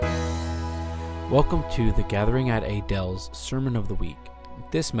Welcome to the Gathering at Adele's Sermon of the Week.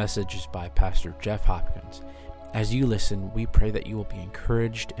 This message is by Pastor Jeff Hopkins. As you listen, we pray that you will be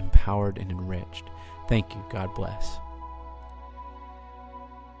encouraged, empowered, and enriched. Thank you. God bless.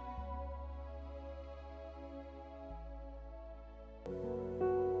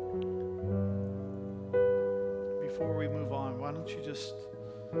 Before we move on, why don't you just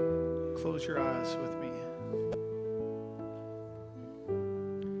close your eyes with me?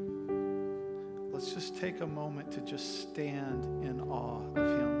 Let's just take a moment to just stand in awe of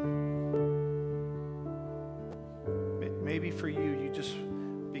Him. Maybe for you, you just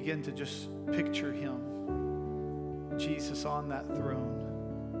begin to just picture Him, Jesus on that throne,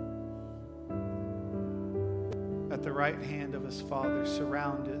 at the right hand of His Father,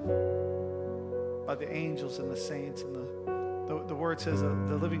 surrounded by the angels and the saints, and the word says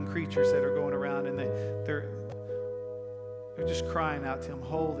the living creatures that are going around, and they're just crying out to Him,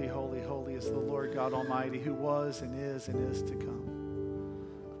 holy, holy, holy is the Lord God Almighty, who was and is to come.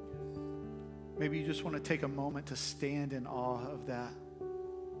 Maybe you just want to take a moment to stand in awe of that.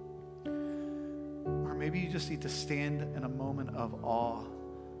 Or maybe you just need to stand in a moment of awe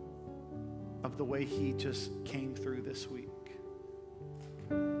of the way He just came through this week.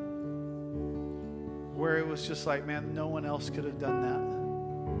 Where it was just like, man, no one else could have done that.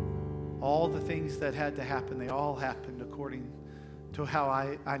 All the things that had to happen, they all happened according to how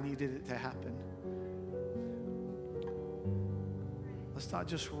I needed it to happen. Let's not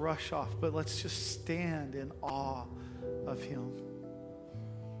just rush off, but let's just stand in awe of Him.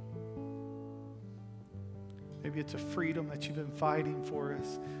 Maybe it's a freedom that you've been fighting for.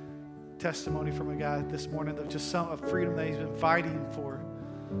 Us testimony from a guy this morning of just a freedom that he's been fighting for,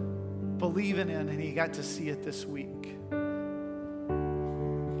 believing in, and he got to see it this week.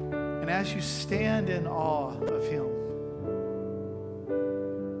 And as you stand in awe of Him,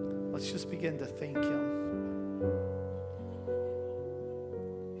 let's just begin to thank Him.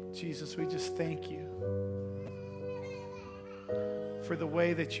 Jesus, we just thank You for the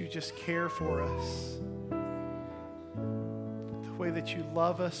way that You just care for us, the way that You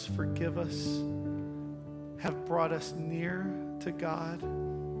love us, forgive us, have brought us near to God.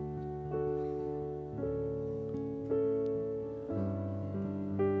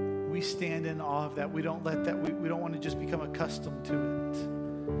 We stand in awe of that. We don't let that, we don't want to just become accustomed to it.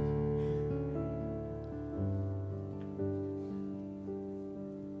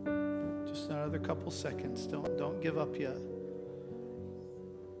 Just another couple seconds. Don't give up yet.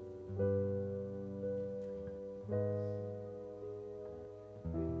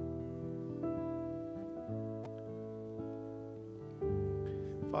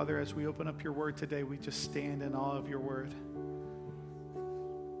 Father, as we open up Your word today, we just stand in awe of Your word.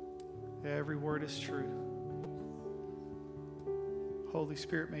 Every word is true. Holy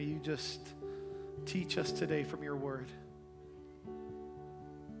Spirit, may You just teach us today from Your word.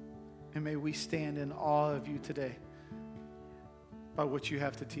 And may we stand in awe of You today by what You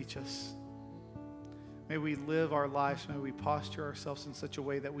have to teach us. May we live our lives, may we posture ourselves in such a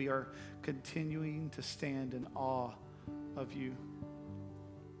way that we are continuing to stand in awe of You.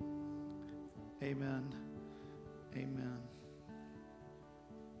 Amen. Amen.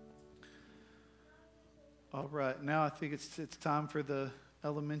 All right, now I think it's time for the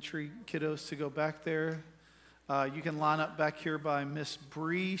elementary kiddos to go back there. You can line up back here by Miss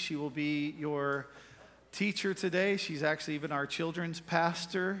Bree. She will be your teacher today. She's actually even our children's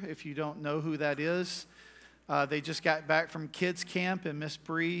pastor, if you don't know who that is. They just got back from kids camp, and Miss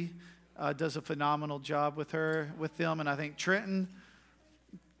Bree does a phenomenal job with them. And I think Trenton,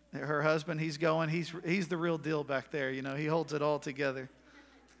 her husband, he's the real deal back there. You know, he holds it all together.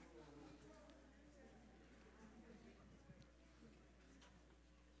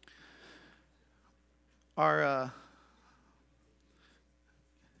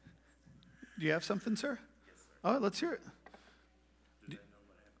 Do you have something, sir? Yes, sir. Oh, let's hear it. Do they know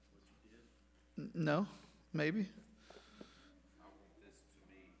what you did? No, maybe. I want this to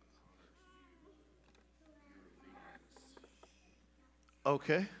be honor to you, your obedience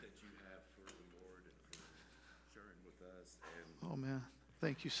Okay. that you have for the Lord and for sharing with us. And Oh, man.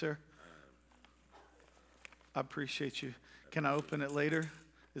 Thank you, sir. I appreciate you. Can I open it later?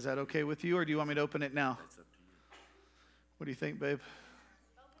 Is that okay with you, or do you want me to open it now? it's up to you. What do you think, babe?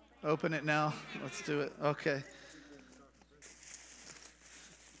 Open it now. Let's do it. Okay.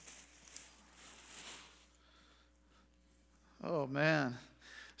 Oh, man.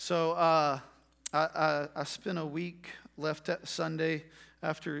 So I spent a week, left at Sunday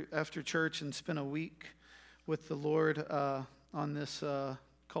after church, and spent a week with the Lord on this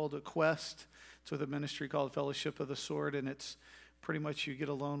called a Quest. It's with a ministry called Fellowship of the Sword, and it's pretty much you get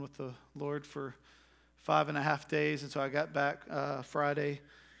alone with the Lord for 5.5 days. And so I got back Friday,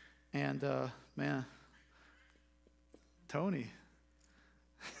 and man, Tony.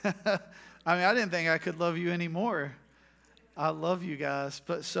 I mean, I didn't think I could love you anymore. I love you guys.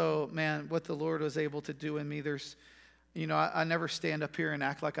 But so, man, what the Lord was able to do in me, there's, I never stand up here and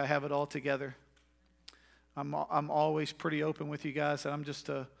act like I have it all together. I'm always pretty open with you guys, and I'm just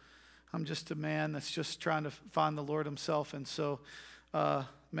a man that's just trying to find the Lord himself. And so,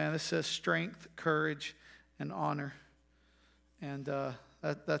 man, this says strength, courage, and honor. And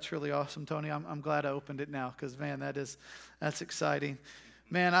that's really awesome, Tony. I'm glad I opened it now, because, man, that's exciting.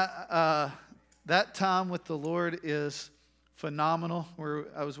 Man, that time with the Lord is phenomenal.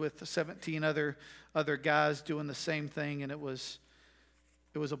 I was with 17 other guys doing the same thing, and it was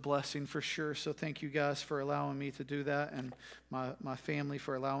a blessing for sure. So thank you guys for allowing me to do that, and my family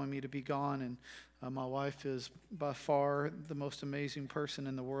for allowing me to be gone. And my wife is by far the most amazing person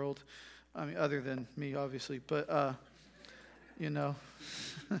in the world. I mean, other than me, obviously, but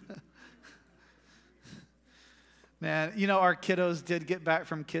Man, our kiddos did get back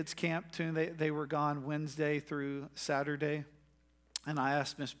from kids camp too. They were gone Wednesday through Saturday. And I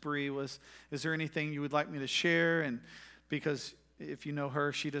asked Miss Bree, is there anything you would like me to share? And because if you know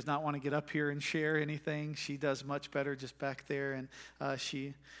her, she does not want to get up here and share anything. She does much better just back there. And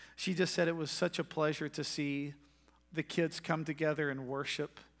she just said it was such a pleasure to see the kids come together and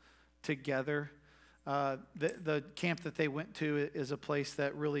worship together. The camp that they went to is a place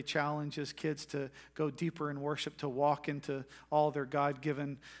that really challenges kids to go deeper in worship, to walk into all their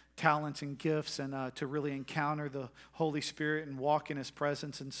God-given talents and gifts, and to really encounter the Holy Spirit and walk in His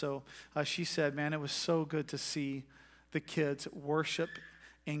presence. And so she said, man, it was so good to see the kids worship,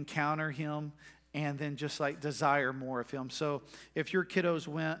 encounter Him, and then just like desire more of Him. So if your kiddos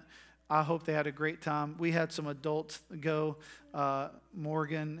went, I hope they had a great time. We had some adults go.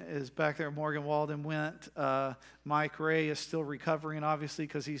 Morgan is back there. Morgan Walden went. Mike Ray is still recovering, obviously,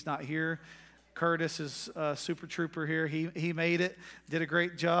 because he's not here. Curtis is a super trooper here. He made it, did a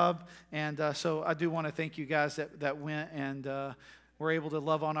great job. And so I do want to thank you guys that went and were able to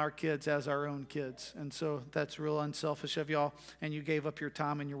love on our kids as our own kids. And so that's real unselfish of y'all. And you gave up your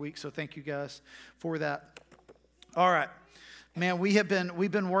time and your week. So thank you guys for that. All right. Man, we've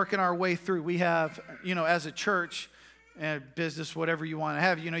been working our way through. We have, as a church and business, whatever you want to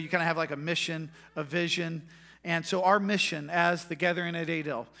have, you kind of have like a mission, a vision. And so our mission as the Gathering at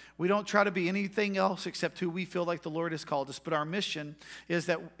Adel, we don't try to be anything else except who we feel like the Lord has called us. But our mission is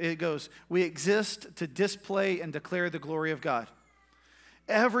that it goes, we exist to display and declare the glory of God.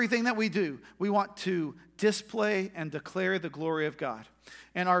 Everything that we do, we want to display and declare the glory of God.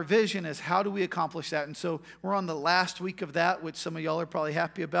 And our vision is, how do we accomplish that? And so we're on the last week of that, which some of y'all are probably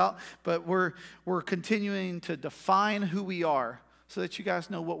happy about. But we're continuing to define who we are so that you guys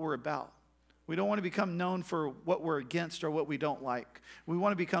know what we're about. We don't want to become known for what we're against or what we don't like. We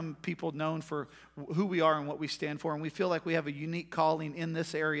want to become people known for who we are and what we stand for. And we feel like we have a unique calling in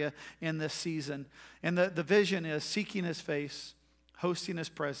this area, in this season. And the vision is seeking His face, hosting His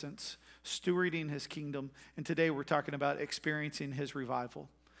presence, stewarding His kingdom. And today we're talking about experiencing His revival.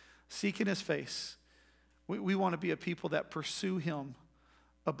 Seeking His face. We want to be a people that pursue Him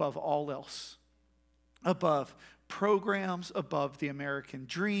above all else. Above programs, above the American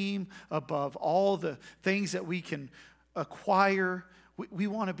dream, above all the things that we can acquire. We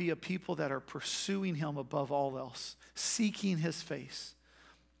want to be a people that are pursuing Him above all else. Seeking His face.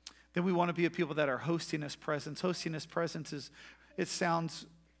 Then we want to be a people that are hosting His presence. Hosting His presence it sounds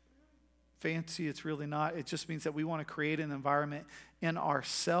fancy. It's really not. It just means that we want to create an environment in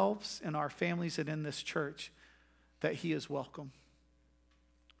ourselves, in our families, and in this church that He is welcome.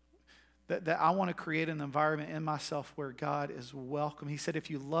 That I want to create an environment in myself where God is welcome. He said, if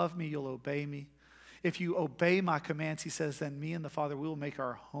you love me, you'll obey me. If you obey my commands, He says, then me and the Father, we will make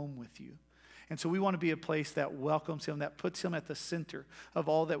our home with you. And so we want to be a place that welcomes Him, that puts Him at the center of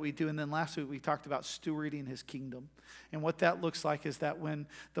all that we do. And then last week we talked about stewarding His kingdom. And what that looks like is that when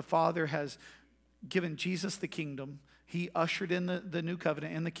the Father has given Jesus the kingdom, He ushered in the new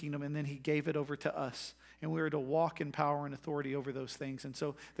covenant in the kingdom, and then He gave it over to us. And we are to walk in power and authority over those things. And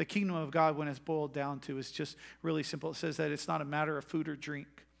so the kingdom of God, when it's boiled down to, is just really simple. It says that it's not a matter of food or drink,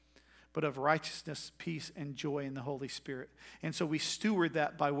 but of righteousness, peace, and joy in the Holy Spirit. And so we steward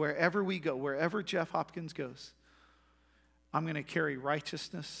that by wherever we go, wherever Jeff Hopkins goes. I'm going to carry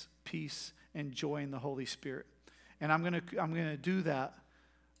righteousness, peace, and joy in the Holy Spirit. And I'm going to do that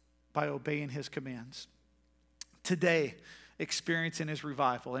by obeying His commands. Today, experiencing His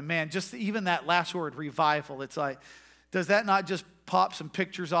revival. And man, just even that last word, revival, it's like, does that not just pop some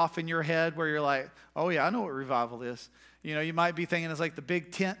pictures off in your head where you're like, oh yeah, I know what revival is. You know, you might be thinking it's like the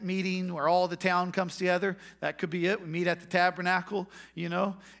big tent meeting where all the town comes together. That could be it. We meet at the tabernacle, you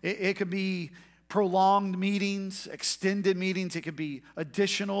know. It could be prolonged meetings, extended meetings. It could be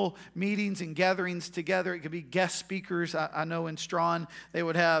additional meetings and gatherings together. It could be guest speakers. I know in Strawn they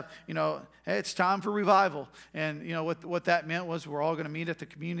would have, you know, hey, it's time for revival. And, you know, what that meant was we're all going to meet at the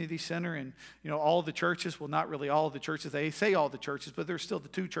community center. And, you know, all the churches, well, not really all the churches. They say all the churches, but there's still the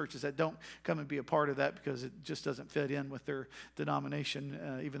 2 churches that don't come and be a part of that because it just doesn't fit in with their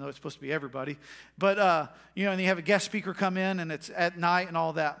denomination, even though it's supposed to be everybody. But, you know, and you have a guest speaker come in and it's at night and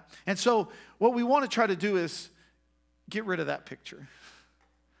all that. And so what we want to try to do is get rid of that picture.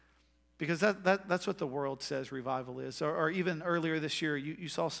 Because that's what the world says revival is. Or even earlier this year, you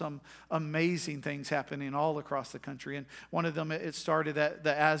saw some amazing things happening all across the country. And one of them, it started at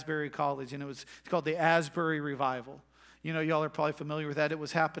the Asbury College, and it's called the Asbury Revival. You know, y'all are probably familiar with that. It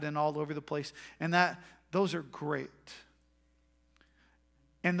was happening all over the place. And those are great.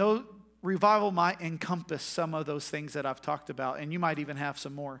 And those revival might encompass some of those things that I've talked about, and you might even have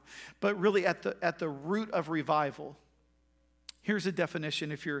some more. But really at the root of revival, here's a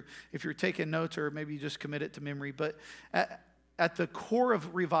definition if you're taking notes, or maybe you just commit it to memory. But at the core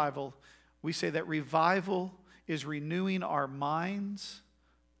of revival, we say that revival is renewing our minds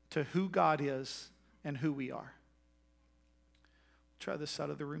to who God is and who we are. Try this side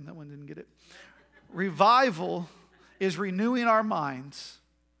of the room. That one didn't get it. Revival is renewing our minds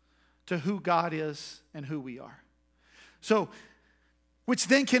to who God is and who we are. So, which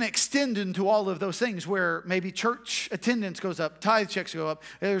then can extend into all of those things where maybe church attendance goes up, tithe checks go up,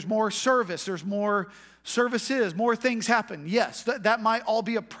 there's more service, there's more services, more things happen. Yes, that might all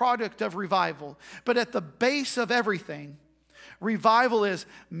be a product of revival. But at the base of everything, revival is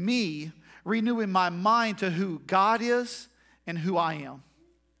me renewing my mind to who God is and who I am.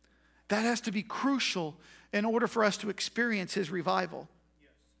 That has to be crucial in order for us to experience His revival.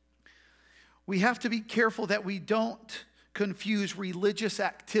 We have to be careful that we don't confuse religious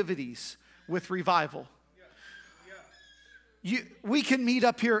activities with revival. We can meet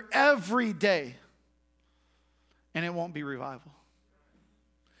up here every day and it won't be revival.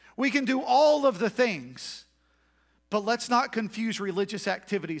 We can do all of the things, but let's not confuse religious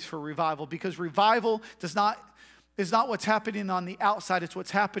activities for revival, because revival is not what's happening on the outside, it's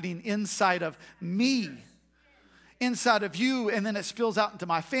what's happening inside of me. Inside of you, and then it spills out into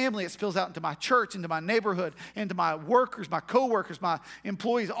my family, it spills out into my church, into my neighborhood, into my workers, my co-workers, my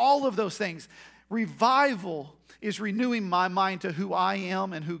employees, all of those things. Revival is renewing my mind to who I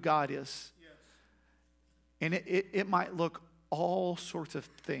am and who God is. Yes. And it might look all sorts of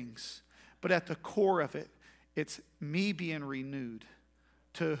things, but at the core of it, it's me being renewed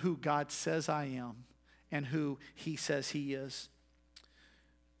to who God says I am and who He says He is.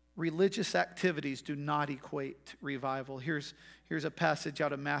 Religious activities do not equate revival. Here's a passage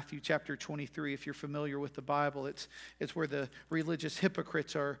out of Matthew chapter 23. If you're familiar with the Bible, it's where the religious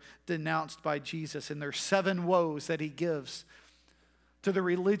hypocrites are denounced by Jesus, and there's 7 woes that He gives to the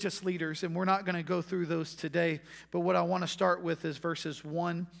religious leaders, and we're not going to go through those today, but what I want to start with is verses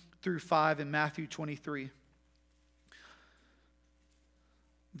 1 through 5 in Matthew 23.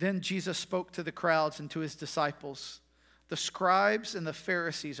 Then Jesus spoke to the crowds and to His disciples. The scribes and the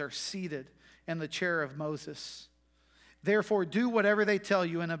Pharisees are seated in the chair of Moses. Therefore, do whatever they tell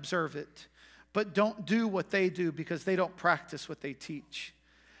you and observe it. But don't do what they do, because they don't practice what they teach.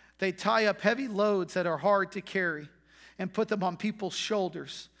 They tie up heavy loads that are hard to carry and put them on people's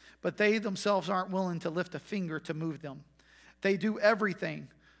shoulders, but they themselves aren't willing to lift a finger to move them. They do everything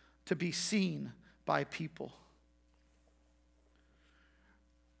to be seen by people.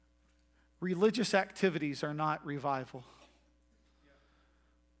 Religious activities are not revival.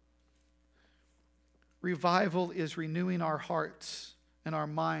 Revival is renewing our hearts and our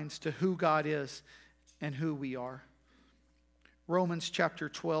minds to who God is and who we are. Romans chapter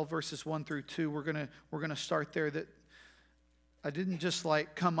 12, verses 1 through 2, we're gonna start there. That I didn't just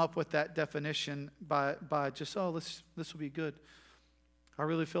come up with that definition by just, this will be good. I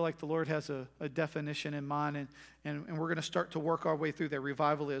really feel like the Lord has a definition in mind, and we're going to start to work our way through that.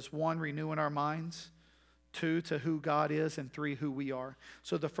 Revival is 1, renewing our minds; 2, to who God is; and 3, who we are.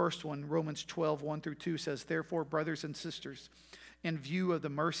 So the first one, Romans 12, 1 through 2 says, "Therefore, brothers and sisters, in view of the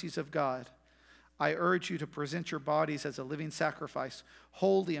mercies of God, I urge you to present your bodies as a living sacrifice,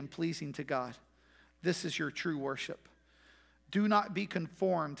 holy and pleasing to God. This is your true worship. Do not be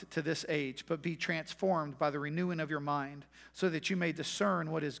conformed to this age, but be transformed by the renewing of your mind, so that you may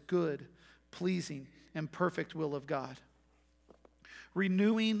discern what is good, pleasing, and perfect will of God."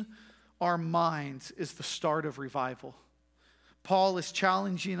 Renewing our minds is the start of revival. Paul is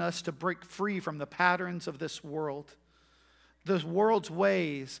challenging us to break free from the patterns of this world. The world's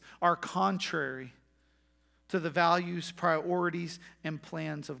ways are contrary to the values, priorities, and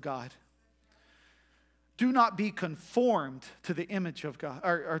plans of God. Do not be conformed to the image of God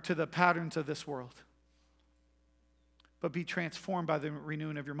or to the patterns of this world, but be transformed by the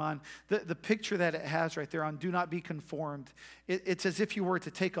renewing of your mind. The picture that it has right there on do not be conformed, it's as if you were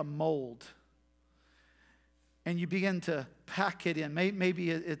to take a mold and you begin to pack it in.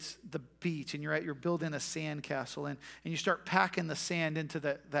 Maybe it's the beach and you're building a sand castle and you start packing the sand into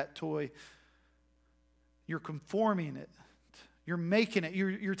that toy. You're conforming it. You're making it.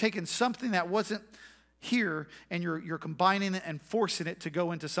 You're taking something that wasn't here and you're combining it and forcing it to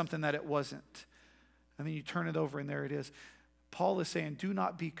go into something that it wasn't. And then you turn it over and there it is. Paul is saying, do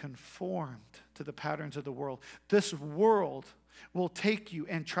not be conformed to the patterns of the world. This world will take you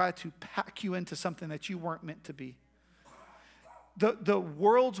and try to pack you into something that you weren't meant to be. The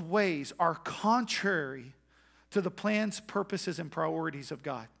world's ways are contrary to the plans, purposes, and priorities of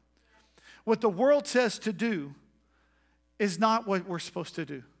God. What the world says to do is not what we're supposed to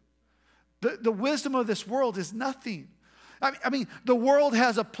do. The wisdom of this world is nothing. I mean, the world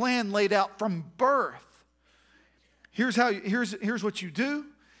has a plan laid out from birth. Here's what you do.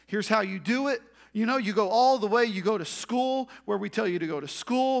 Here's how you do it. You know, you go all the way, you go to school where we tell you to go to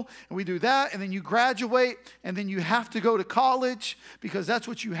school, and we do that, and then you graduate, and then you have to go to college because that's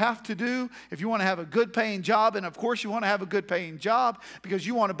what you have to do if you want to have a good paying job. And of course you want to have a good paying job because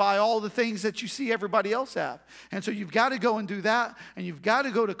you want to buy all the things that you see everybody else have. And so you've got to go and do that, and you've got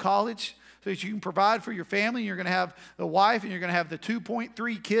to go to college so that you can provide for your family. You're going to have the wife, and you're going to have the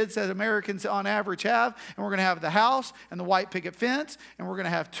 2.3 kids that Americans on average have. And we're going to have the house and the white picket fence. And we're going to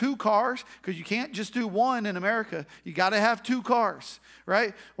have 2 cars because you can't just do one in America. You got to have 2 cars,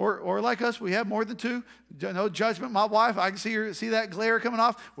 right? Or like us, we have more than 2. No judgment. My wife, I can see that glare coming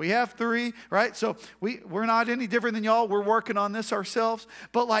off. We have 3, right? So we're not any different than y'all. We're working on this ourselves.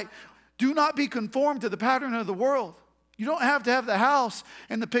 But do not be conformed to the pattern of the world. You don't have to have the house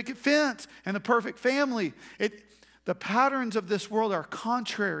and the picket fence and the perfect family. The patterns of this world are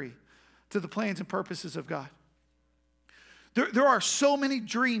contrary to the plans and purposes of God. There are so many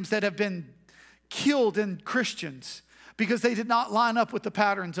dreams that have been killed in Christians because they did not line up with the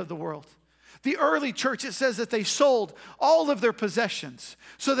patterns of the world. The early church, it says that they sold all of their possessions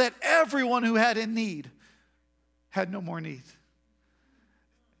so that everyone who had in need had no more need.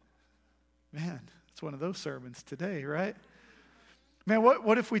 Man, it's one of those sermons today, right? Man,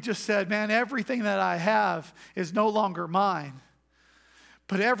 what if we just said, man, everything that I have is no longer mine,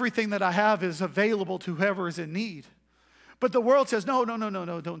 but everything that I have is available to whoever is in need. But the world says, no,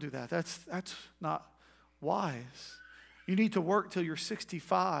 don't do that. That's not wise. You need to work till you're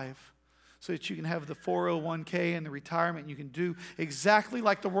 65 so that you can have the 401k and the retirement. You can do exactly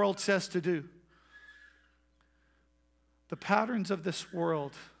like the world says to do. The patterns of this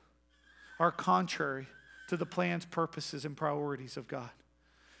world are contrary to the plans, purposes, and priorities of God.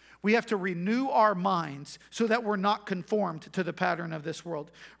 We have to renew our minds so that we're not conformed to the pattern of this world.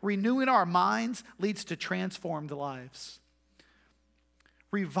 Renewing our minds leads to transformed lives.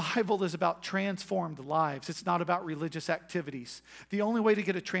 Revival is about transformed lives. It's not about religious activities. The only way to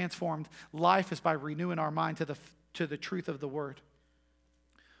get a transformed life is by renewing our mind to the truth of the Word.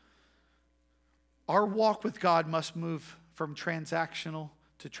 Our walk with God must move from transactional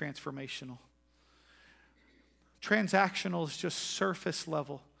to transformational. Transactional is just surface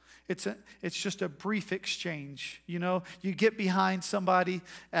level. It's just a brief exchange. You know, you get behind somebody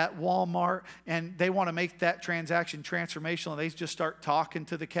at Walmart and they want to make that transaction transformational. And they just start talking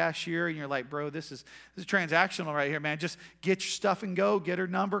to the cashier and you're like, bro, this is transactional right here, man. Just get your stuff and go, get her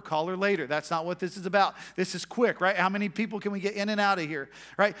number, call her later. That's not what this is about. This is quick, right? How many people can we get in and out of here,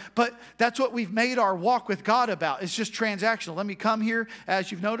 right? But that's what we've made our walk with God about. It's just transactional. Let me come here.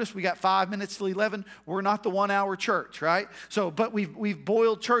 As you've noticed, we got 5 minutes till 11. We're not the 1 hour church, right? So, but we've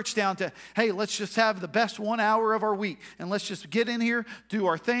boiled church down to, hey, let's just have the best 1 hour of our week. And let's just get in here, do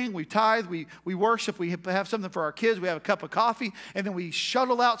our thing. We tithe, we worship, we have something for our kids. We have a cup of coffee. And then we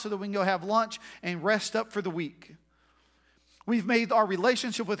shuttle out so that we can go have lunch and rest up for the week. We've made our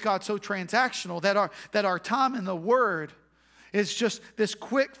relationship with God so transactional that our time in the Word is just this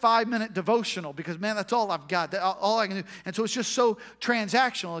quick 5-minute devotional because, man, that's all I've got, all I can do. And so it's just so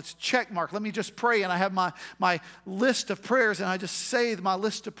transactional. It's check mark. Let me just pray, and I have my list of prayers, and I just say my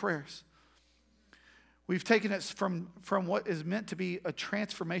list of prayers. We've taken it from what is meant to be a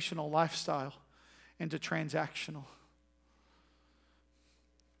transformational lifestyle into transactional.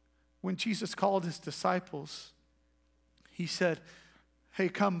 When Jesus called his disciples, he said, hey,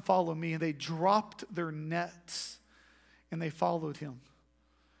 come follow me. And they dropped their nets and they followed him.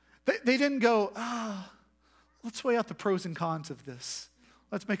 They didn't go, Let's weigh out the pros and cons of this.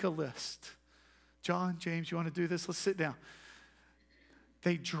 Let's make a list. John, James, you want to do this? Let's sit down.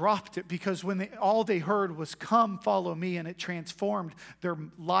 They dropped it because when all they heard was, come, follow me, and it transformed their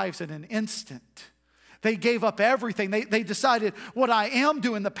lives in an instant. They gave up everything. They decided, what I am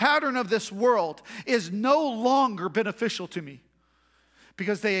doing, the pattern of this world, is no longer beneficial to me,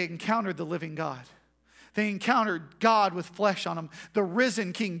 because they encountered the living God. They encountered God with flesh on them, the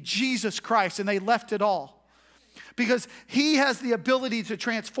risen King, Jesus Christ, and they left it all. Because He has the ability to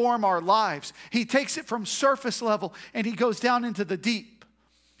transform our lives. He takes it from surface level and He goes down into the deep.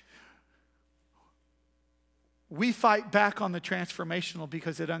 We fight back on the transformational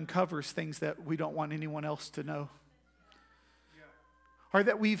because it uncovers things that we don't want anyone else to know. Or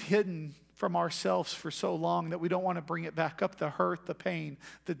that we've hidden from ourselves for so long that we don't want to bring it back up, the hurt, the pain,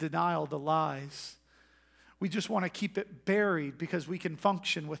 the denial, the lies. We just want to keep it buried because we can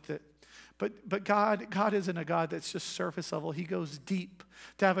function with it. But God isn't a God that's just surface level. He goes deep.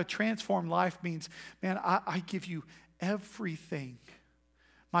 To have a transformed life means, man, I give you everything.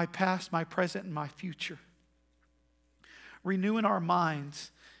 My past, my present, and my future. Renewing our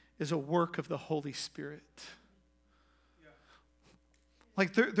minds is a work of the Holy Spirit.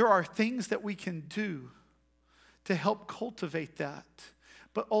 Like there are things that we can do to help cultivate that.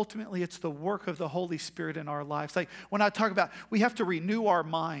 But ultimately, it's the work of the Holy Spirit in our lives. Like when I talk about we have to renew our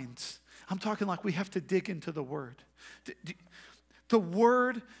minds, I'm talking like we have to dig into the Word. The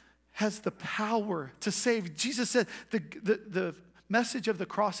Word has the power to save. Jesus said the message of the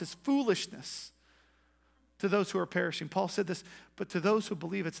cross is foolishness to those who are perishing. Paul said this, but to those who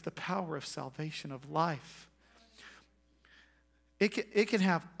believe, it's the power of salvation, of life. It can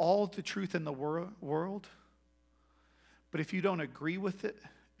have all the truth in the world, but if you don't agree with it,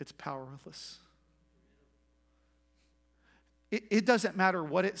 it's powerless. It doesn't matter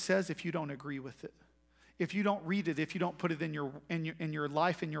what it says if you don't agree with it. If you don't read it, if you don't put it in your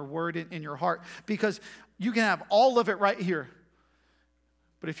life, in your word, in your heart. Because you can have all of it right here.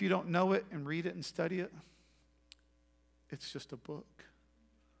 But if you don't know it and read it and study it, it's just a book.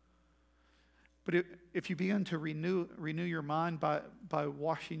 But if you begin to renew your mind by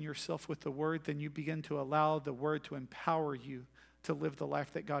washing yourself with the Word, then you begin to allow the Word to empower you to live the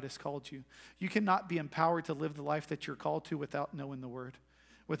life that God has called you. You cannot be empowered to live the life that you're called to without knowing the Word,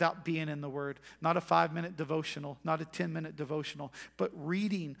 without being in the Word. Not a 5-minute devotional, not a 10-minute devotional, but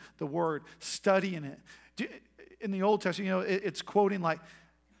reading the Word, studying it. In the Old Testament, it's quoting like,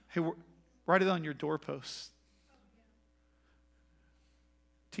 hey, write it on your doorposts.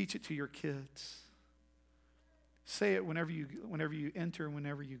 Teach it to your kids. Say it whenever you enter and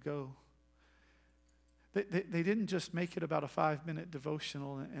whenever you go. They didn't just make it about a 5-minute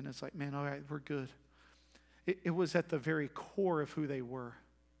devotional and it's like, man, all right, we're good. It was at the very core of who they were.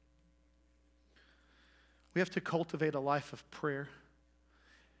 We have to cultivate a life of prayer.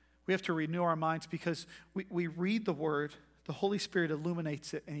 We have to renew our minds because we read the Word, the Holy Spirit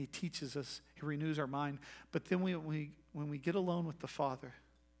illuminates it and He teaches us, He renews our mind. But then when we get alone with the Father,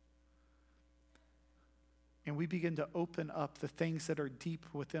 and we begin to open up the things that are deep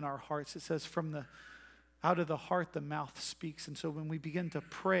within our hearts. It says out of the heart, the mouth speaks. And so when we begin to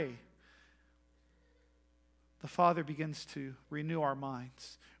pray, the Father begins to renew our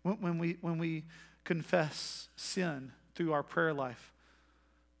minds. When we confess sin through our prayer life,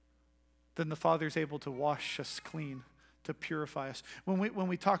 then the Father is able to wash us clean, to purify us. When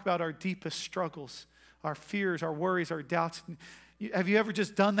we talk about our deepest struggles, our fears, our worries, our doubts, have you ever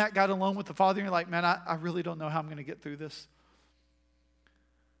just done that, got alone with the Father, and you're like, man, I really don't know how I'm going to get through this?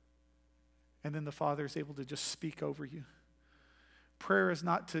 And then the Father is able to just speak over you. Prayer is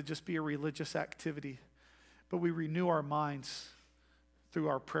not to just be a religious activity, but we renew our minds through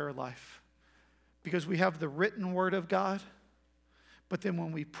our prayer life. Because we have the written Word of God, but then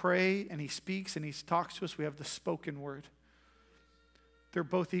when we pray and He speaks and He talks to us, we have the spoken Word. They're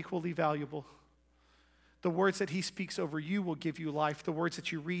both equally valuable. The words that He speaks over you will give you life. The words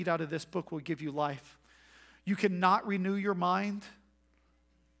that you read out of this book will give you life. You cannot renew your mind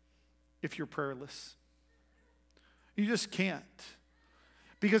if you're prayerless. You just can't.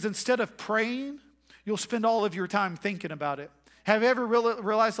 Because instead of praying, you'll spend all of your time thinking about it. Have you ever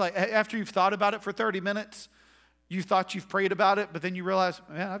realized, like, after you've thought about it for 30 minutes, you thought you've prayed about it, but then you realize,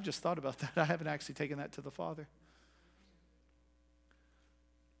 man, I've just thought about that. I haven't actually taken that to the Father.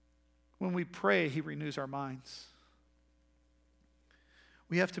 When we pray, He renews our minds.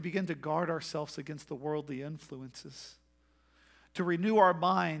 We have to begin to guard ourselves against the worldly influences. To renew our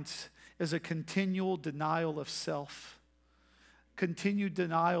minds is a continual denial of self, continued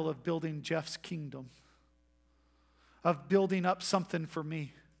denial of building Jeff's kingdom, of building up something for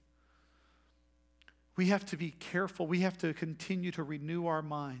me. We have to be careful. We have to continue to renew our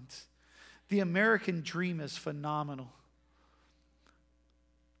minds. The American dream is phenomenal.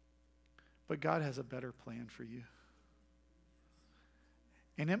 But God has a better plan for you.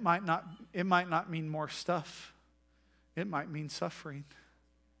 And it might not mean more stuff. It might mean suffering.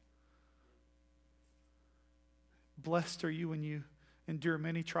 Blessed are you when you endure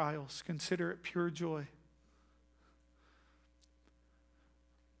many trials. Consider it pure joy.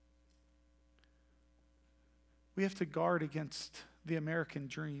 We have to guard against the American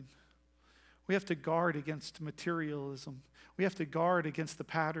dream. We have to guard against materialism. We have to guard against the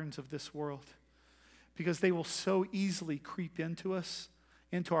patterns of this world, because they will so easily creep into us,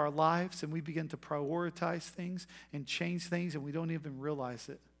 into our lives, and we begin to prioritize things and change things, and we don't even realize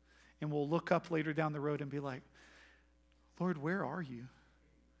it. And we'll look up later down the road and be like, Lord, where are you?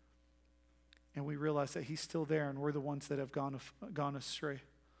 And we realize that He's still there, and we're the ones that have gone astray.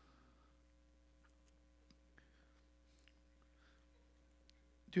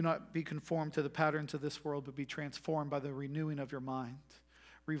 Do not be conformed to the patterns of this world, but be transformed by the renewing of your mind.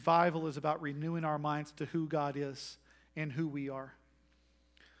 Revival is about renewing our minds to who God is and who we are.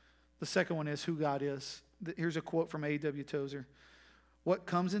 The second one is who God is. Here's a quote from A.W. Tozer. What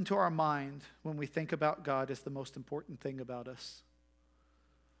comes into our mind when we think about God is the most important thing about us.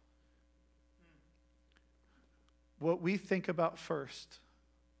 What we think about first.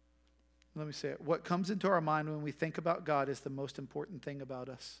 Let me say it. What comes into our mind when we think about God is the most important thing about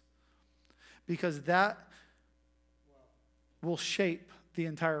us. Because that will shape the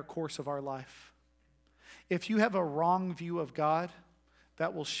entire course of our life. If you have a wrong view of God,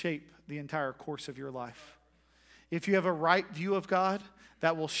 that will shape the entire course of your life. If you have a right view of God,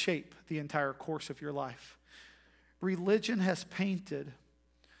 that will shape the entire course of your life. Religion has painted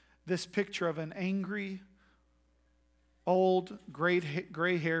this picture of an angry, old,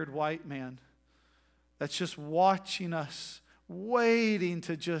 gray-haired white man that's just watching us, waiting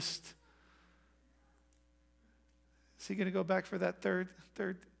to just... Is he going to go back for that third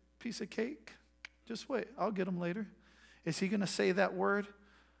piece of cake? Just wait. I'll get him later. Is he going to say that word?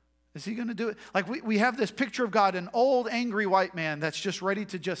 Is he going to do it? Like we have this picture of God, an old, angry white man that's just ready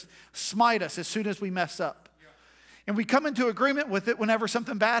to just smite us as soon as we mess up. Yeah. And we come into agreement with it whenever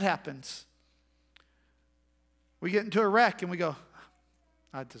something bad happens. We get into a wreck and we go,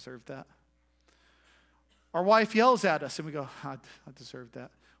 I deserve that. Our wife yells at us and we go, I deserve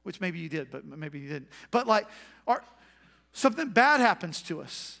that. Which maybe you did, but maybe you didn't. But like, something bad happens to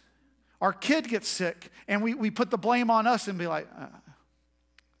us. Our kid gets sick and we put the blame on us and be like,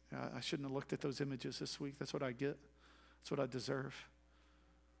 I shouldn't have looked at those images this week. That's what I get. That's what I deserve.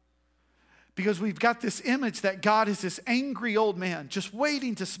 Because we've got this image that God is this angry old man just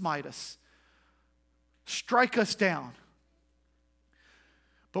waiting to smite us, strike us down.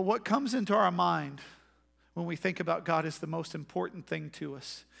 But what comes into our mind when we think about God is the most important thing to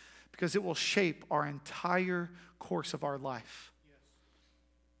us, because it will shape our entire course of our life.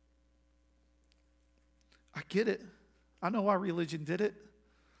 I get it. I know why religion did it.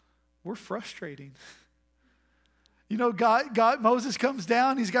 We're frustrating. You know, Moses comes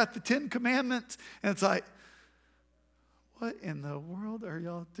down, he's got the 10 commandments, and it's like, what in the world are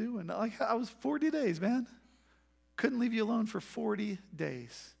y'all doing? Like, I was 40 days, man. Couldn't leave you alone for 40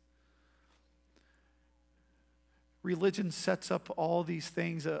 days. Religion sets up all these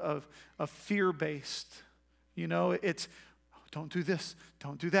things of fear-based. You know, it's, don't do this,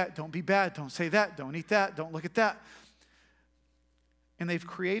 don't do that, don't be bad, don't say that, don't eat that, don't look at that. And they've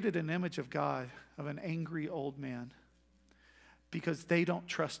created an image of God, of an angry old man, because they don't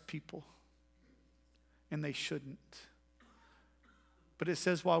trust people. And they shouldn't. But it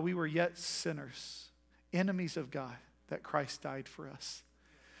says, while we were yet sinners, enemies of God, that Christ died for us.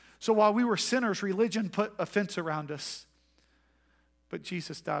 So while we were sinners, religion put a fence around us. But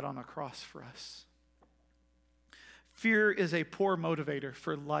Jesus died on a cross for us. Fear is a poor motivator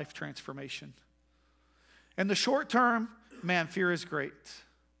for life transformation. In the short term, man, fear is great.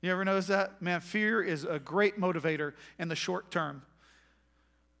 You ever notice that? Man, fear is a great motivator in the short term.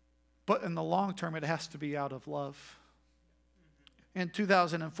 But in the long term, it has to be out of love. In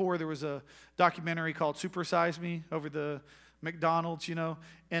 2004, there was a documentary called Super Size Me over the McDonald's, you know.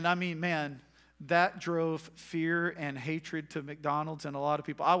 And I mean, man, that drove fear and hatred to McDonald's and a lot of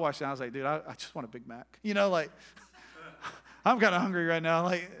people. I watched it and I was like, dude, I just want a Big Mac. You know, like, I'm kind of hungry right now.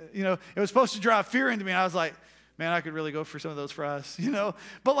 Like, you know, it was supposed to drive fear into me. And I was like, man, I could really go for some of those fries, you know.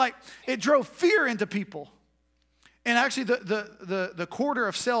 But like, it drove fear into people. And actually, the quarter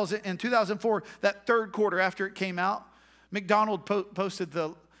of sales in 2004, that third quarter after it came out, McDonald's posted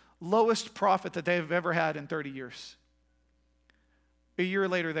the lowest profit that they've ever had in 30 years. A year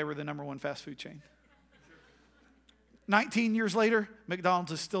later, they were the number one fast food chain. 19 years later,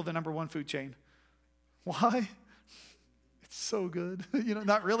 McDonald's is still the number one food chain. Why? It's so good.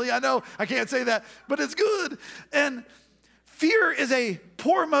 Not really. I know I can't say that, but it's good. And fear is a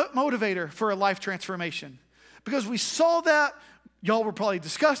poor motivator for a life transformation, because we saw that. Y'all were probably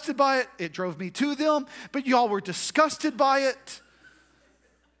disgusted by it. It drove me to them, but y'all were disgusted by it.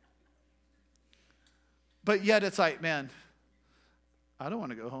 But yet it's like, man, I don't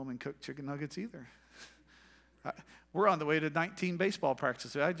want to go home and cook chicken nuggets either. We're on the way to 19 baseball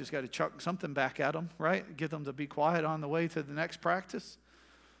practices. I just got to chuck something back at them, right? Get them to be quiet on the way to the next practice.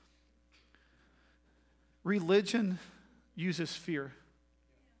 Religion uses fear.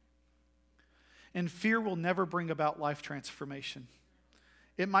 And fear will never bring about life transformation.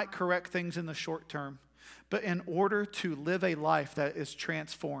 It might correct things in the short term, but in order to live a life that is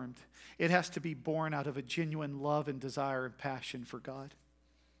transformed, it has to be born out of a genuine love and desire and passion for God.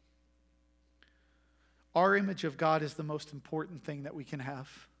 Our image of God is the most important thing that we can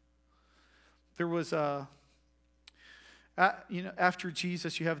have. There was after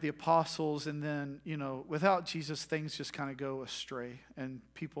Jesus, you have the apostles, and then, without Jesus, things just kind of go astray, and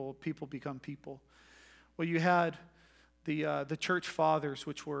people become people. Well, you had the church fathers,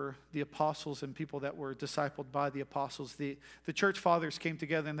 which were the apostles and people that were discipled by the apostles. The church fathers came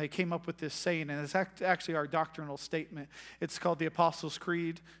together, and they came up with this saying, and it's actually our doctrinal statement. It's called the Apostles'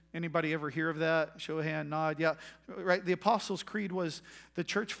 Creed. Anybody ever hear of that? Show a hand, nod. Yeah, right. The Apostles' Creed was the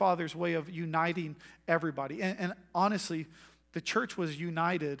church fathers' way of uniting everybody. And honestly, the church was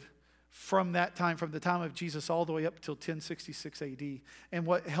united from that time, from the time of Jesus all the way up till 1066 AD. And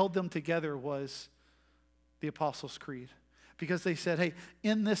what held them together was the Apostles' Creed. Because they said, hey,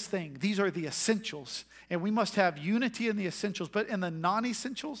 in this thing, these are the essentials. And we must have unity in the essentials. But in the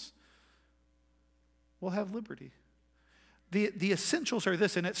non-essentials, we'll have liberty. The essentials are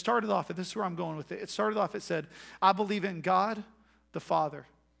this, and it started off, and this is where I'm going with it. It started off, it said, I believe in God, the Father,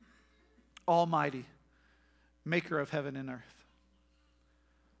 Almighty, maker of heaven and earth.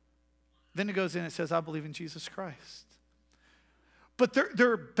 Then it goes in, it says, I believe in Jesus Christ. But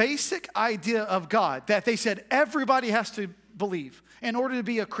their basic idea of God, that they said everybody has to believe in order to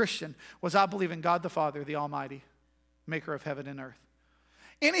be a Christian, was I believe in God the Father, the Almighty, maker of heaven and earth.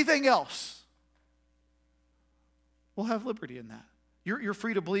 Anything else, we'll have liberty in that. You're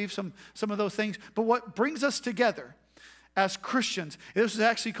free to believe some of those things. But what brings us together as Christians, this is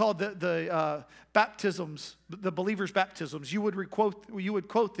actually called the baptisms, the believers' baptisms. You would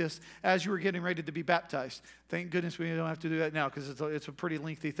quote this as you were getting ready to be baptized. Thank goodness we don't have to do that now, because it's a pretty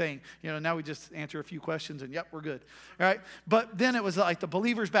lengthy thing. Now we just answer a few questions and yep, we're good. All right? But then it was like the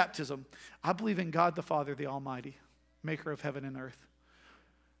believer's baptism. I believe in God the Father, the Almighty, maker of heaven and earth.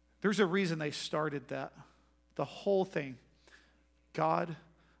 There's a reason they started that. The whole thing. God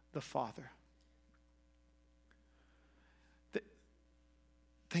the Father.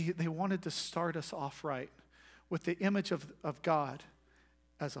 They wanted to start us off right with the image of God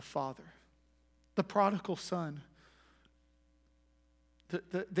as a father. The prodigal son.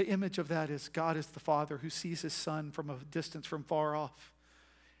 The image of that is God is the father who sees his son from a distance, from far off.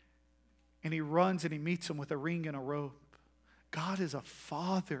 And he runs and he meets him with a ring and a robe. God is a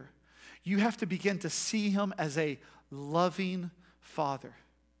father. You have to begin to see him as a loving father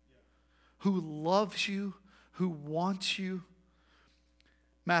who loves you, who wants you.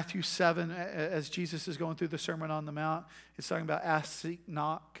 Matthew 7, as Jesus is going through the Sermon on the Mount, it's talking about ask, seek,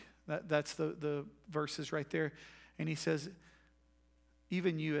 knock. That's the verses right there. And he says,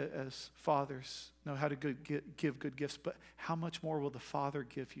 even you as fathers know how to give good gifts, but how much more will the Father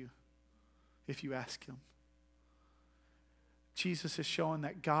give you if you ask him? Jesus is showing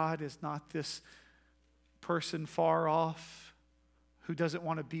that God is not this person far off who doesn't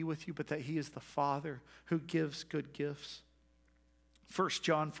want to be with you, but that he is the Father who gives good gifts. 1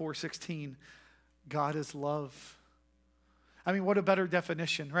 John 4:16, God is love. I mean, what a better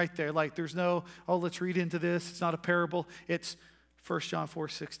definition right there. Like there's no, let's read into this. It's not a parable. It's 1 John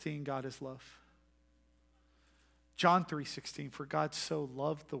 4:16, God is love. John 3:16, for God so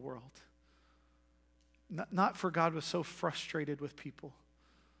loved the world. Not for God was so frustrated with people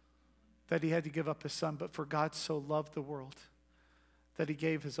that he had to give up his son, but for God so loved the world that he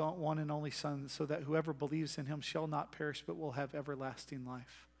gave his one and only son, so that whoever believes in him shall not perish but will have everlasting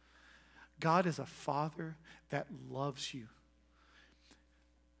life. God is a father that loves you.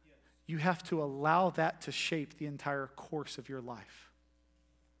 You have to allow that to shape the entire course of your life.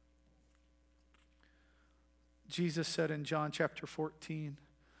 Jesus said in John chapter 14,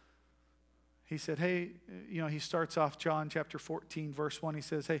 he said, hey, he starts off John chapter 14, verse 1. He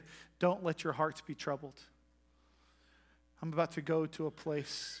says, hey, don't let your hearts be troubled. I'm about to go to a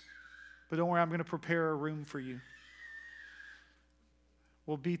place, but don't worry, I'm going to prepare a room for you.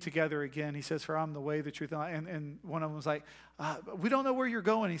 we'll be together again. He says, for I'm the way, the truth, and the life. And one of them was like, we don't know where you're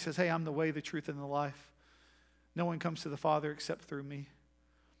going. He says, hey, I'm the way, the truth, and the life. No one comes to the Father except through me.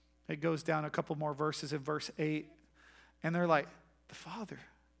 It goes down a couple more verses in verse 8. And they're like, the Father.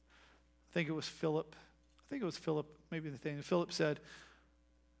 I think it was Philip, maybe the thing. Philip said,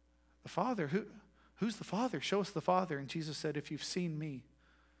 the Father, who's the Father? Show us the Father. And Jesus said, if you've seen me,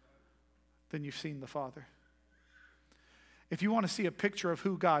 then you've seen the Father. If you want to see a picture of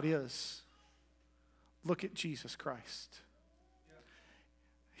who God is, look at Jesus Christ.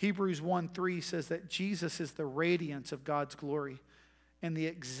 Hebrews 1:3 says that Jesus is the radiance of God's glory and the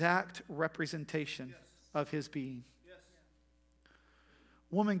exact representation of his being.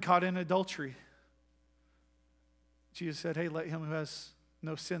 Woman caught in adultery. Jesus said, hey, let him who has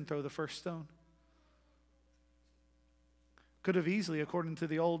no sin throw the first stone. Could have easily, according to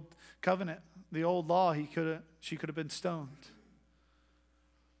the old covenant, the old law, she could have been stoned.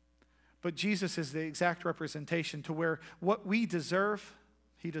 But Jesus is the exact representation to where what we deserve,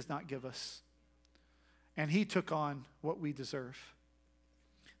 he does not give us. And he took on what we deserve.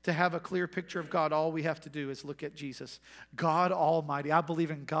 To have a clear picture of God, all we have to do is look at Jesus. God Almighty. I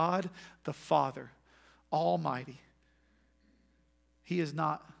believe in God the Father Almighty. He is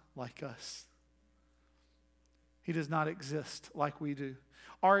not like us. He does not exist like we do.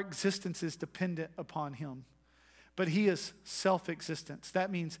 Our existence is dependent upon him. But he is self-existence.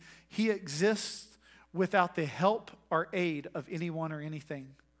 That means he exists without the help or aid of anyone or anything.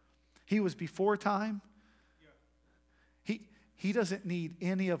 He was before time. He doesn't need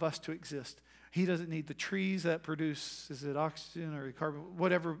any of us to exist. He doesn't need the trees that produce, is it oxygen or carbon,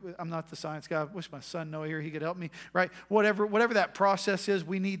 whatever. I'm not the science guy. I wish my son knew here. He could help me, right? Whatever that process is,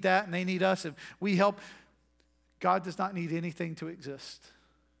 we need that and they need us and we help. God does not need anything to exist.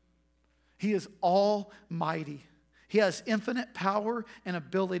 He is almighty. He has infinite power and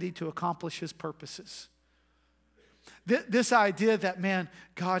ability to accomplish his purposes. This idea that, man,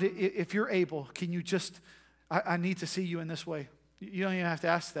 God, if you're able, can you just, I need to see you in this way. You don't even have to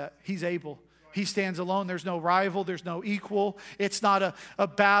ask that. He's able. He stands alone. There's no rival. There's no equal. It's not a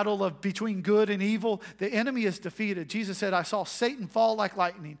battle between good and evil. The enemy is defeated. Jesus said, I saw Satan fall like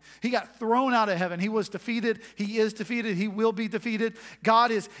lightning. He got thrown out of heaven. He was defeated. He is defeated. He will be defeated.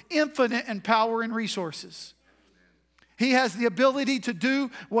 God is infinite in power and resources. He has the ability to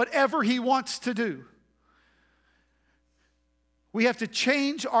do whatever he wants to do. We have to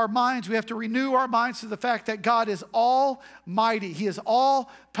change our minds. We have to renew our minds to the fact that God is almighty. He is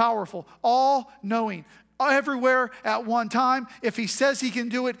all-powerful, all-knowing, everywhere at one time. If he says he can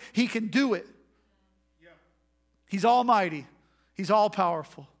do it, he can do it. He's almighty. He's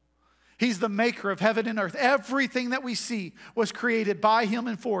all-powerful. He's the maker of heaven and earth. Everything that we see was created by him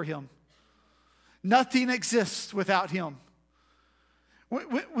and for him. Nothing exists without him.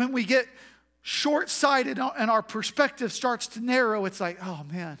 When we get short-sighted and our perspective starts to narrow, it's like, oh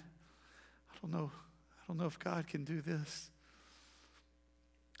man, I don't know if God can do this.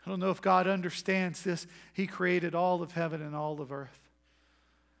 I don't know if God understands this. He created all of heaven and all of earth.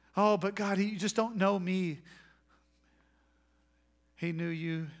 Oh, but God, you just don't know me. He knew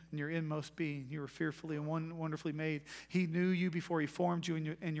you in your inmost being. You were fearfully and wonderfully made. He knew you before he formed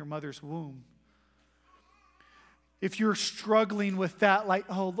you in your mother's womb. If you're struggling with that, like,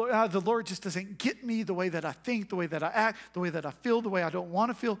 oh, Lord, the Lord just doesn't get me the way that I think, the way that I act, the way that I feel, the way I don't want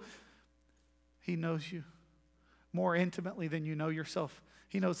to feel. He knows you more intimately than you know yourself.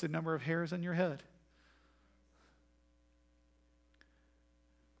 He knows the number of hairs on your head.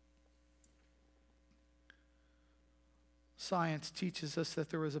 Science teaches us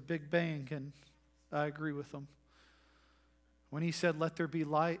that there was a big bang, and I agree with them. When he said, let there be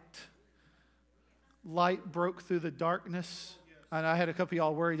light, light broke through the darkness. And I had a couple of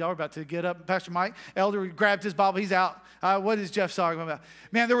y'all worried. Y'all were about to get up. Pastor Mike, elder, grabbed his Bible. He's out. What is Jeff talking about?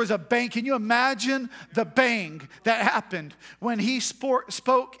 Man, there was a bang. Can you imagine the bang that happened when he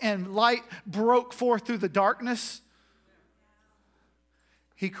spoke and light broke forth through the darkness?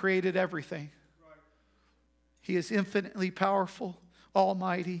 He created everything. He is infinitely powerful,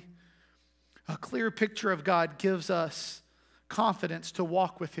 almighty. A clear picture of God gives us confidence to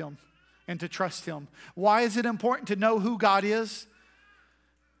walk with him and to trust him. Why is it important to know who God is?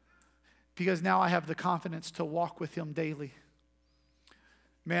 Because now I have the confidence to walk with him daily.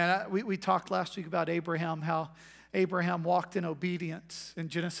 Man, we talked last week about Abraham, how Abraham walked in obedience in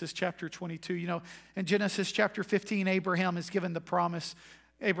Genesis chapter 22. You know, in Genesis chapter 15, Abraham is given the promise.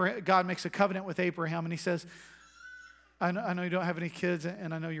 God makes a covenant with Abraham, and he says, I know you don't have any kids,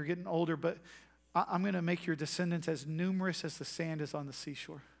 and I know you're getting older, but I'm going to make your descendants as numerous as the sand is on the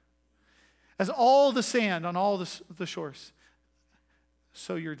seashore. As all the sand on all the shores.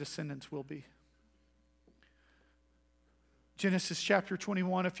 so your descendants will be. Genesis chapter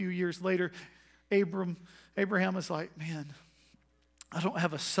 21, a few years later, Abraham is like, man, I don't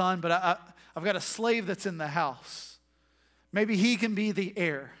have a son, but I've got a slave that's in the house. Maybe he can be the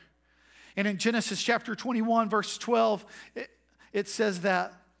heir. And in Genesis chapter 21, verse 12, it says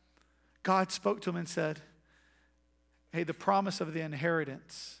that God spoke to him and said, hey, the promise of the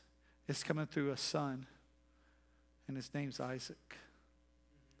inheritance is coming through a son, and his name's Isaac.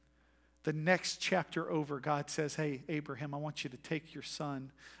 The next chapter over, God says, hey, Abraham, I want you to take your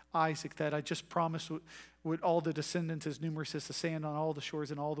son, Isaac, that I just promised would all the descendants as numerous as the sand on all the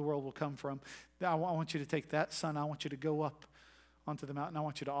shores and all the world will come from. I want you to take that son. I want you to go up onto the mountain. I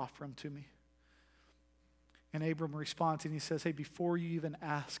want you to offer him to me. And Abram responds and he says, hey, before you even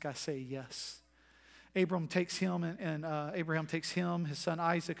ask, I say yes. Abraham takes him, his son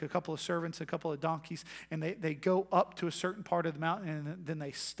Isaac, a couple of servants, a couple of donkeys, and they go up to a certain part of the mountain and then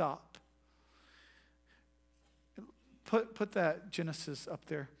they stop. Put that Genesis up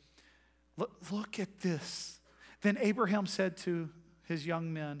there. Look at this. Then Abraham said to his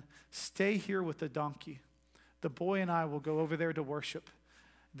young men, stay here with the donkey. The boy and I will go over there to worship.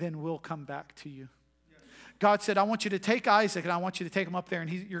 Then we'll come back to you. God said, I want you to take Isaac and I want you to take him up there and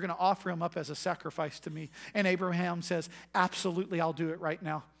you're going to offer him up as a sacrifice to me. And Abraham says, absolutely, I'll do it right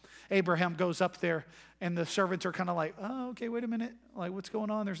now. Abraham goes up there and the servants are kind of like, oh, okay, wait a minute. Like, what's going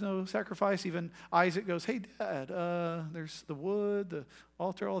on? There's no sacrifice. Even Isaac goes, hey, Dad, there's the wood, the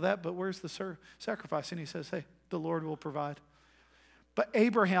altar, all that, but where's the sacrifice? And he says, hey, the Lord will provide. But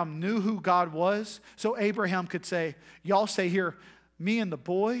Abraham knew who God was, so Abraham could say, y'all stay here. Me and the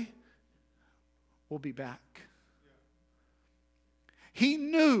boy will be back. He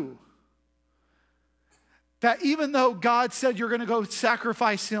knew that even though God said you're going to go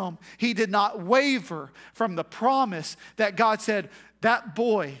sacrifice him, he did not waver from the promise that God said, that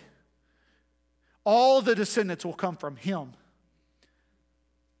boy, all the descendants will come from him.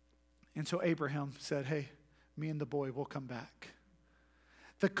 And so Abraham said, hey, me and the boy will come back.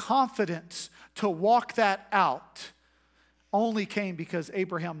 The confidence to walk that out only came because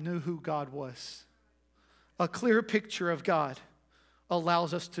Abraham knew who God was. A clear picture of God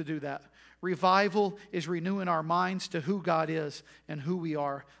allows us to do that. Revival is renewing our minds to who God is and who we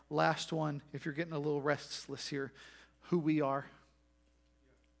are. Last one, if you're getting a little restless here, who we are.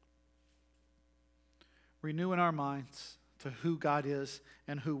 Renewing our minds to who God is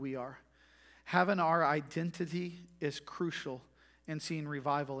and who we are. Having our identity is crucial in seeing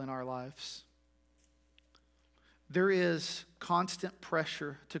revival in our lives. There is constant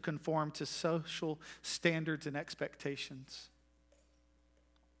pressure to conform to social standards and expectations.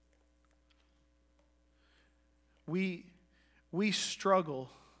 We struggle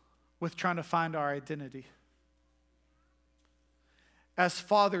with trying to find our identity. As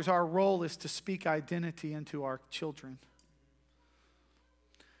fathers, our role is to speak identity into our children.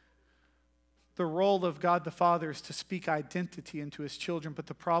 The role of God the Father is to speak identity into his children, but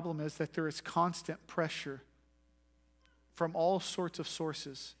the problem is that there is constant pressure from all sorts of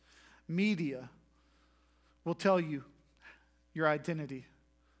sources. Media will tell you your identity.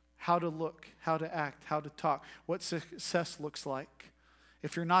 How to look, how to act, how to talk, what success looks like.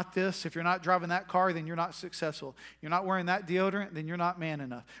 If you're not this, if you're not driving that car, then you're not successful. You're not wearing that deodorant, then you're not man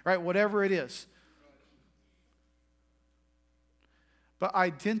enough. Right? Whatever it is. But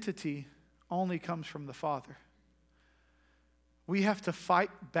identity only comes from the Father. We have to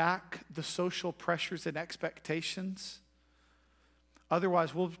fight back the social pressures and expectations.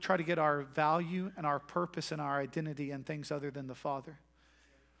 Otherwise, we'll try to get our value and our purpose and our identity in things other than the Father.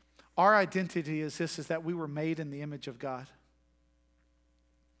 Our identity is that we were made in the image of God.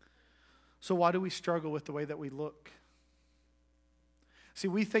 So why do we struggle with the way that we look? See,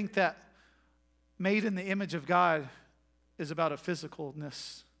 we think that made in the image of God is about a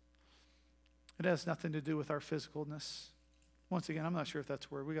physicalness. It has nothing to do with our physicalness. Once again, I'm not sure if that's a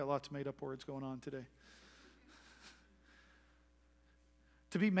word. We got lots of made up words going on today.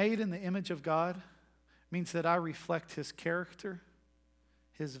 To be made in the image of God means that I reflect his character,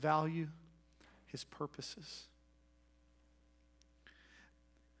 his value, his purposes.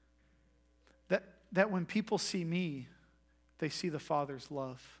 That when people see me, they see the Father's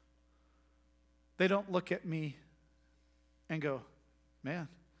love. They don't look at me and go, man,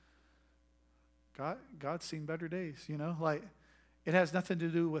 God's seen better days, Like, it has nothing to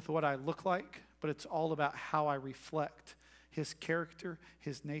do with what I look like, but it's all about how I reflect his character,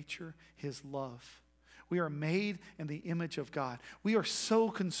 his nature, his love. We are made in the image of God. We are so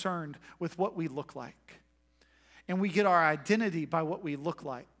concerned with what we look like. And we get our identity by what we look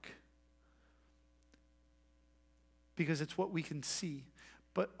like. Because it's what we can see.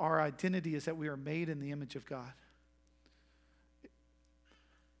 but our identity is that we are made in the image of God.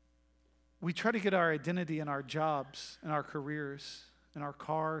 We try to get our identity in our jobs, in our careers, in our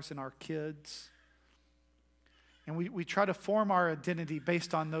cars, in our kids. And we try to form our identity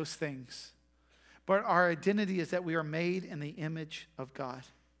based on those things. But our identity is that we are made in the image of God.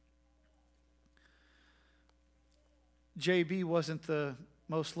 JB wasn't the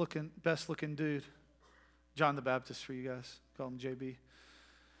best looking dude. John the Baptist for you guys. Call him JB.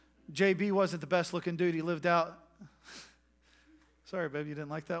 JB wasn't the best looking dude. He lived out. Sorry, babe, you didn't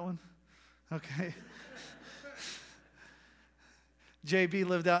like that one? Okay. JB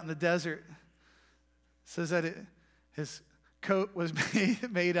lived out in the desert. Says that his coat was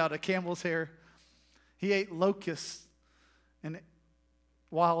made out of camel's hair. He ate locusts and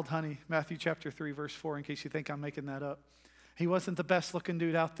wild honey. Matthew chapter 3, verse 4, in case you think I'm making that up. He wasn't the best looking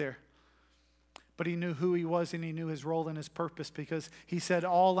dude out there. But he knew who he was and he knew his role and his purpose, because he said,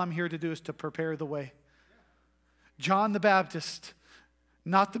 all I'm here to do is to prepare the way. John the Baptist,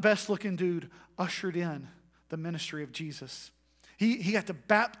 not the best looking dude, ushered in the ministry of Jesus. He got to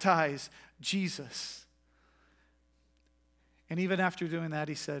baptize Jesus. And even after doing that,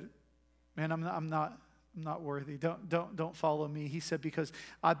 he said, man, I'm not worthy. Don't follow me. He said, because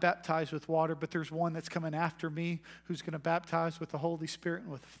I baptize with water, but there's one that's coming after me who's going to baptize with the Holy Spirit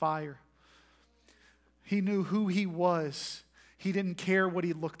and with fire. He knew who he was. He didn't care what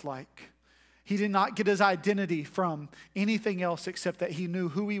he looked like. He did not get his identity from anything else except that he knew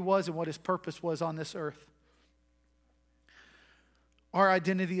who he was and what his purpose was on this earth. Our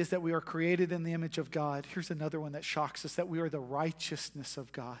identity is that we are created in the image of God. Here's another one that shocks us, that we are the righteousness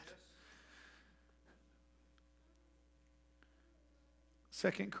of God.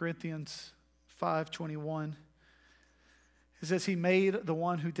 2 Corinthians 5:21. It says, he made the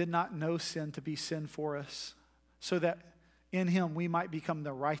one who did not know sin to be sin for us, so that in him we might become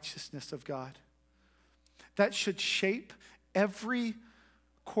the righteousness of God. That should shape every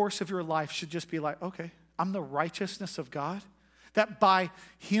course of your life. Should just be like, okay, I'm the righteousness of God. That by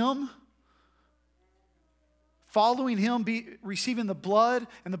him, following him, receiving the blood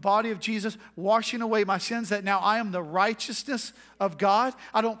and the body of Jesus, washing away my sins, that now I am the righteousness of God.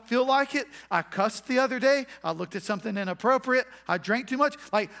 I don't feel like it. I cussed the other day. I looked at something inappropriate. I drank too much.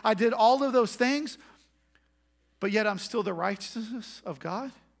 Like, I did all of those things, but yet I'm still the righteousness of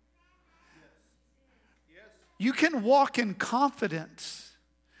God. Yes. You can walk in confidence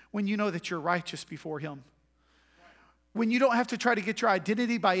when you know that you're righteous before him. When you don't have to try to get your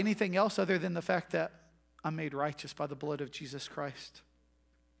identity by anything else other than the fact that I'm made righteous by the blood of Jesus Christ.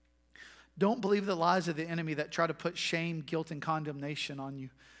 Don't believe the lies of the enemy that try to put shame, guilt, and condemnation on you,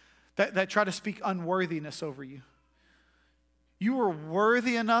 that try to speak unworthiness over you. You are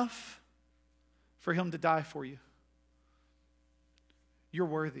worthy enough for him to die for you. You're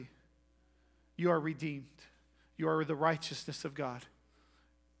worthy. You are redeemed. You are the righteousness of God.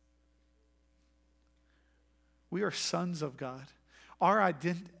 We are sons of God. Our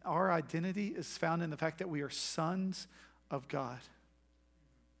identity is found in the fact that we are sons of God.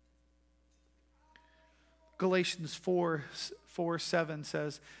 Galatians 4:7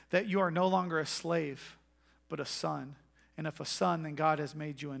 says that you are no longer a slave, but a son. And if a son, then God has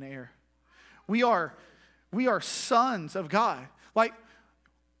made you an heir. We are sons of God. Like,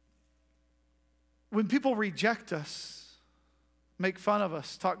 when people reject us, make fun of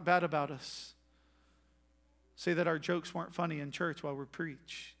us, talk bad about us, say that our jokes weren't funny in church while we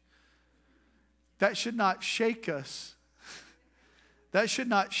preach, that should not shake us. That should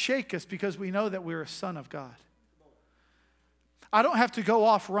not shake us, because we know that we're a son of God. I don't have to go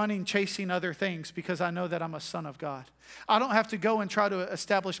off running, chasing other things, because I know that I'm a son of God. I don't have to go and try to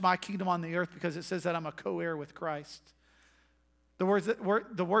establish my kingdom on the earth because it says that I'm a co-heir with Christ. The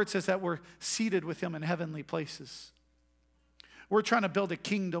word says that we're seated with him in heavenly places. We're trying to build a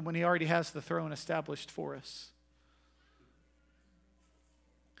kingdom when he already has the throne established for us.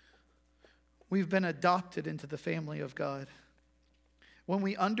 We've been adopted into the family of God. When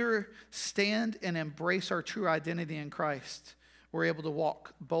we understand and embrace our true identity in Christ, we're able to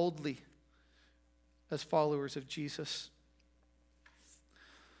walk boldly as followers of Jesus.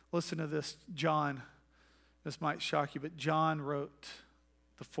 Listen to this, John. This might shock you, but John wrote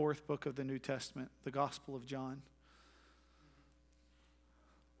the 4th book of the New Testament, the Gospel of John.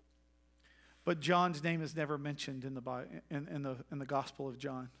 But John's name is never mentioned in the Bible, in the Gospel of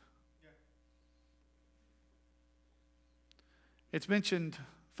John. It's mentioned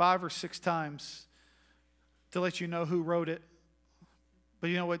 5 or 6 times to let you know who wrote it. But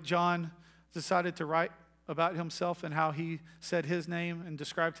you know what John decided to write about himself and how he said his name and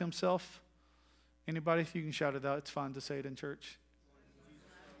described himself? Anybody? You can shout it out. It's fine to say it in church.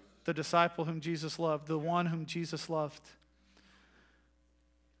 The disciple whom Jesus loved, the one whom Jesus loved.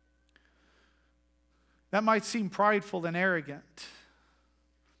 That might seem prideful and arrogant,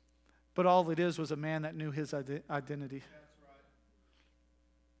 but all it is was a man that knew his identity.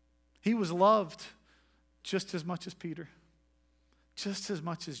 He was loved just as much as Peter, just as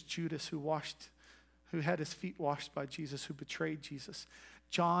much as Judas, who had his feet washed by Jesus, who betrayed Jesus.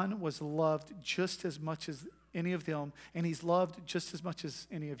 John was loved just as much as any of them, and he's loved just as much as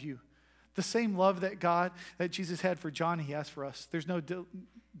any of you. The same love that Jesus had for John, he has for us. There's no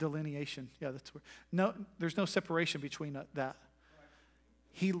delineation. Yeah, there's no separation between that.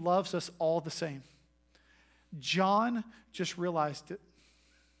 He loves us all the same. John just realized it.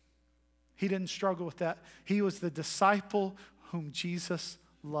 He didn't struggle with that. He was the disciple whom Jesus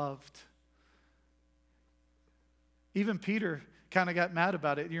loved. Even Peter kind of got mad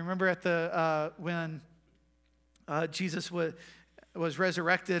about it. You remember at when Jesus was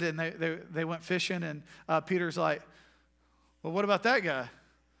resurrected and they went fishing, and Peter's like, well, what about that guy?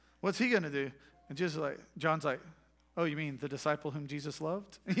 What's he going to do? And John's like, oh, you mean the disciple whom Jesus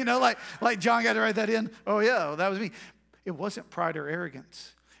loved? Like John got to write that in. Oh, yeah, well, that was me. It wasn't pride or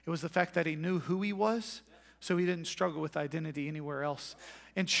arrogance. It was the fact that he knew who he was, so he didn't struggle with identity anywhere else.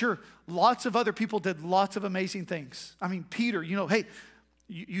 And sure, lots of other people did lots of amazing things. I mean, Peter, hey,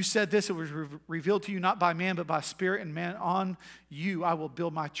 you said this, it was revealed to you not by man, but by spirit, and man, on you I will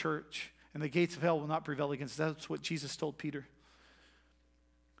build my church, and the gates of hell will not prevail against it. That's what Jesus told Peter.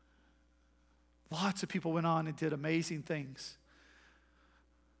 Lots of people went on and did amazing things.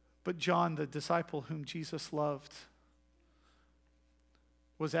 But John, the disciple whom Jesus loved,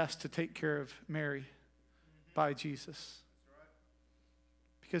 was asked to take care of Mary by Jesus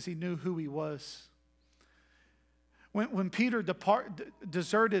because he knew who he was. When Peter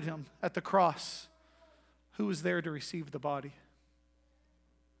deserted him at the cross, who was there to receive the body?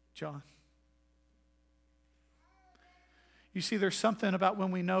 John. You see, there's something about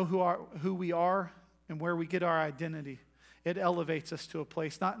when we know who we are and where we get our identity. It elevates us to a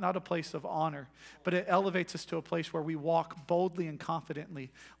place, not a place of honor, but it elevates us to a place where we walk boldly and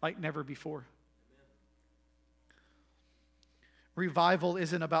confidently like never before. Revival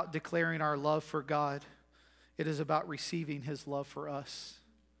isn't about declaring our love for God. It is about receiving his love for us.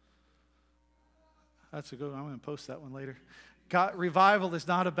 That's a good one. I'm going to post that one later. Revival is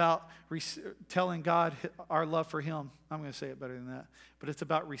not about telling God our love for him. I'm going to say it better than that. But it's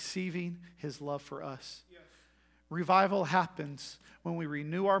about receiving his love for us. Yes. Revival happens when we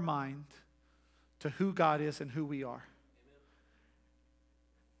renew our mind to who God is and who we are. Amen.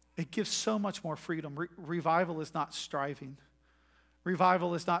 It gives so much more freedom. Revival is not striving.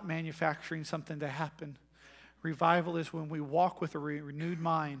 Revival is not manufacturing something to happen. Revival is when we walk with a renewed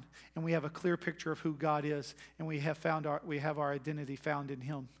mind and we have a clear picture of who God is, and we have our identity found in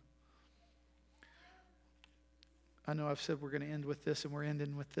him. I know I've said we're going to end with this, and we're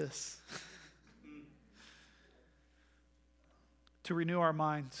ending with this. To renew our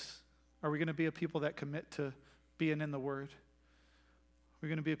minds, are we going to be a people that commit to being in the Word? We're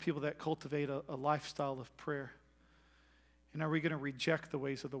going to be a people that cultivate a lifestyle of prayer. And are we going to reject the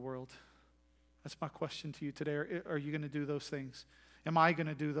ways of the world? That's my question to you today. Are you going to do those things? Am I going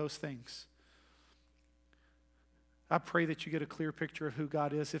to do those things? I pray that you get a clear picture of who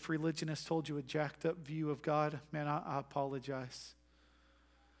God is. If religion has told you a jacked up view of God, man, I apologize.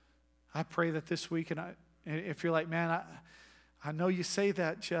 I pray that this week, and if you're like, man, I know you say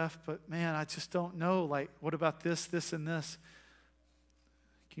that, Jeff, but man, I just don't know. Like, what about this, and this?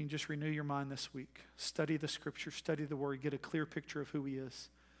 Can you just renew your mind this week? Study the Scripture, study the Word, get a clear picture of who he is.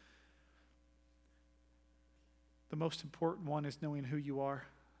 The most important one is knowing who you are,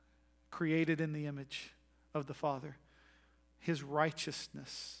 created in the image of the Father, his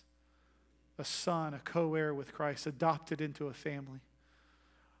righteousness, a son, a co-heir with Christ, adopted into a family.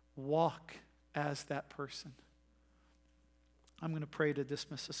 Walk as that person. I'm going to pray to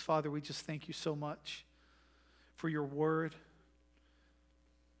dismiss us. Father, we just thank you so much for your word,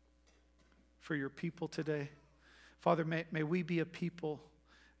 for your people today. Father, may we be a people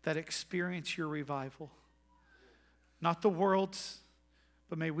that experience your revival. Not the world's,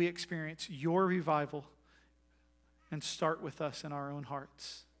 but may we experience your revival and start with us in our own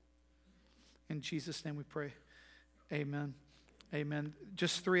hearts. In Jesus' name we pray. Amen. Amen.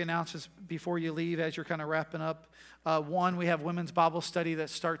 Just 3 announcements before you leave as you're kind of wrapping up. One, we have women's Bible study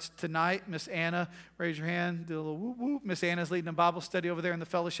that starts tonight. Miss Anna, raise your hand, do a little whoop whoop. Miss Anna's leading a Bible study over there in the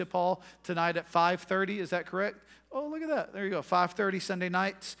fellowship hall tonight at 5:30. Is that correct? Oh, look at that. There you go. 5:30 Sunday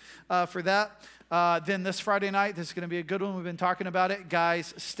nights for that. Then this Friday night, this is going to be a good one. We've been talking about it.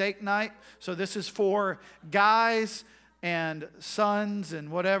 Guys' steak night. So this is for guys and sons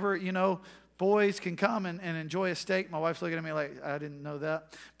and whatever, boys can come and enjoy a steak. My wife's looking at me like, I didn't know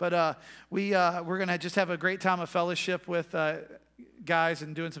that. But we're going to just have a great time of fellowship with guys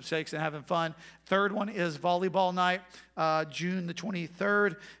and doing some steaks and having fun. Third one is volleyball night, June the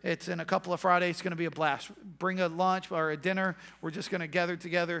 23rd. It's in a couple of Fridays. It's going to be a blast. Bring a lunch or a dinner. We're just going to gather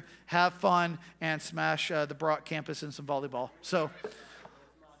together, have fun, and smash the Brock campus in some volleyball. So,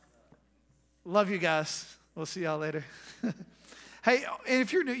 love you guys. We'll see y'all later. Hey, and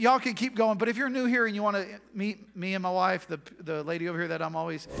if you're new, y'all can keep going, but if you're new here and you want to meet me and my wife, the lady over here that I'm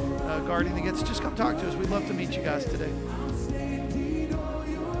always guarding against, just come talk to us. We'd love to meet you guys today.